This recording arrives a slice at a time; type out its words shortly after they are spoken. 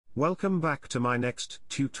Welcome back to my next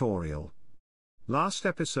tutorial. Last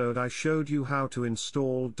episode I showed you how to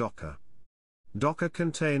install Docker. Docker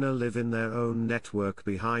containers live in their own network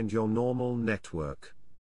behind your normal network.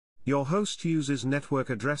 Your host uses network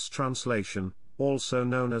address translation, also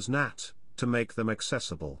known as NAT, to make them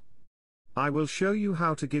accessible. I will show you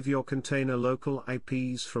how to give your container local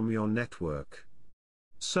IPs from your network.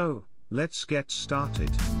 So, let's get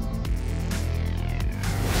started.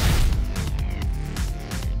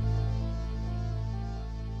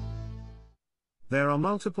 There are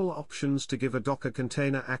multiple options to give a Docker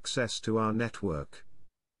container access to our network.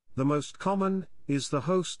 The most common is the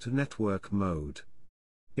host network mode.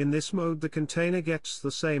 In this mode, the container gets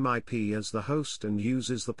the same IP as the host and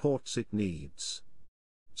uses the ports it needs.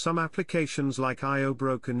 Some applications like IO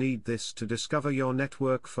Broker need this to discover your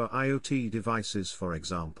network for IoT devices, for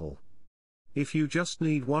example. If you just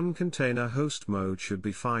need one container, host mode should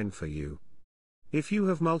be fine for you. If you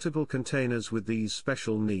have multiple containers with these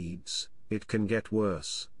special needs, it can get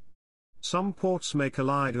worse. Some ports may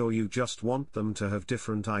collide or you just want them to have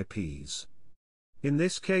different IPs. In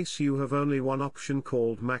this case, you have only one option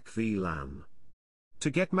called MACVLAN. To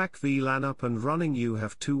get MACVLAN up and running, you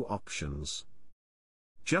have two options.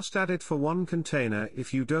 Just add it for one container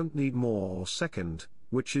if you don't need more, or second,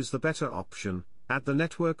 which is the better option, add the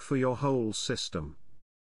network for your whole system.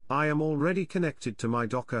 I am already connected to my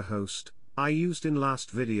Docker host I used in last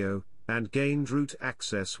video, and gained root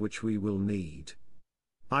access, which we will need.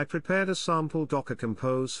 I prepared a sample Docker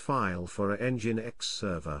Compose file for a Nginx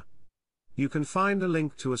server. You can find a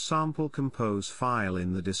link to a sample Compose file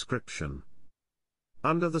in the description.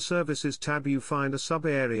 Under the Services tab, you find a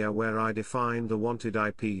sub-area where I define the wanted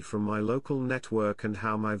IP from my local network and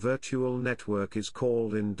how my virtual network is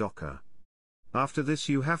called in Docker. After this,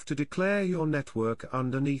 you have to declare your network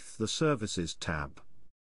underneath the Services tab.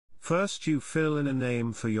 First, you fill in a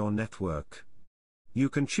name for your network. You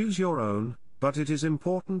can choose your own, but it is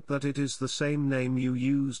important that it is the same name you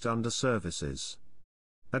used under Services.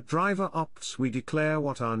 At driver ops, we declare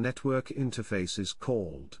what our network interface is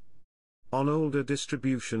called. On older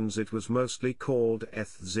distributions, it was mostly called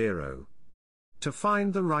ETH0. To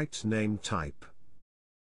find the right name, type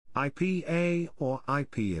IPA or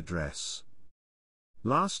IP address.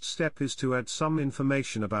 Last step is to add some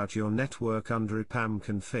information about your network under IPAM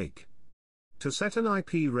config. To set an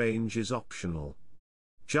IP range is optional.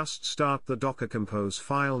 Just start the Docker Compose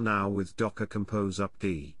file now with Docker Compose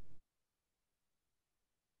upd.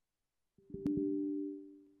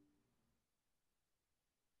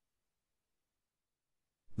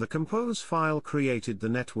 The Compose file created the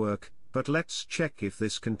network, but let's check if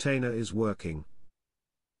this container is working.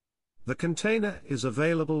 The container is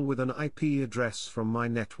available with an IP address from my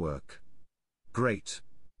network. Great.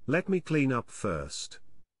 Let me clean up first.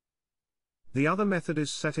 The other method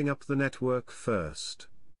is setting up the network first.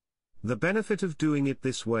 The benefit of doing it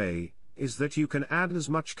this way is that you can add as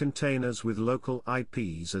much containers with local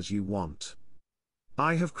IPs as you want.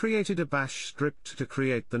 I have created a bash script to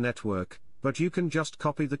create the network, but you can just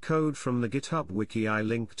copy the code from the GitHub wiki I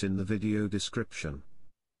linked in the video description.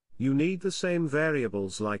 You need the same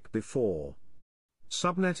variables like before.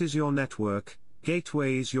 Subnet is your network,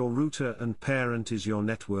 gateway is your router, and parent is your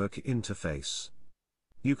network interface.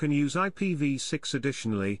 You can use IPv6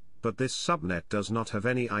 additionally, but this subnet does not have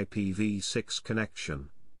any IPv6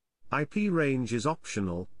 connection. IP range is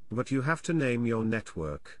optional, but you have to name your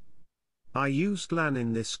network. I used LAN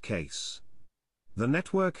in this case. The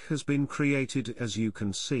network has been created, as you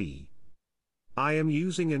can see. I am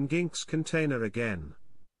using an Nginx container again.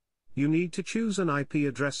 You need to choose an IP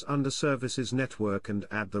address under Services Network and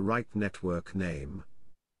add the right network name.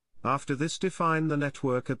 After this, define the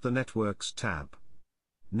network at the Networks tab.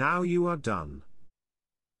 Now you are done.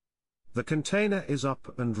 The container is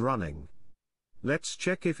up and running. Let's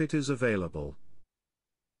check if it is available.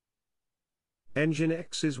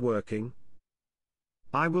 Nginx is working.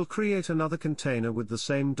 I will create another container with the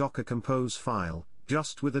same Docker Compose file,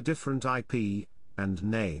 just with a different IP and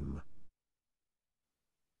name.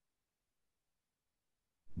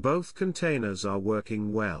 Both containers are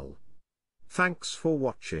working well. Thanks for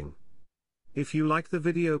watching. If you like the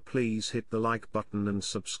video, please hit the like button and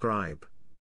subscribe.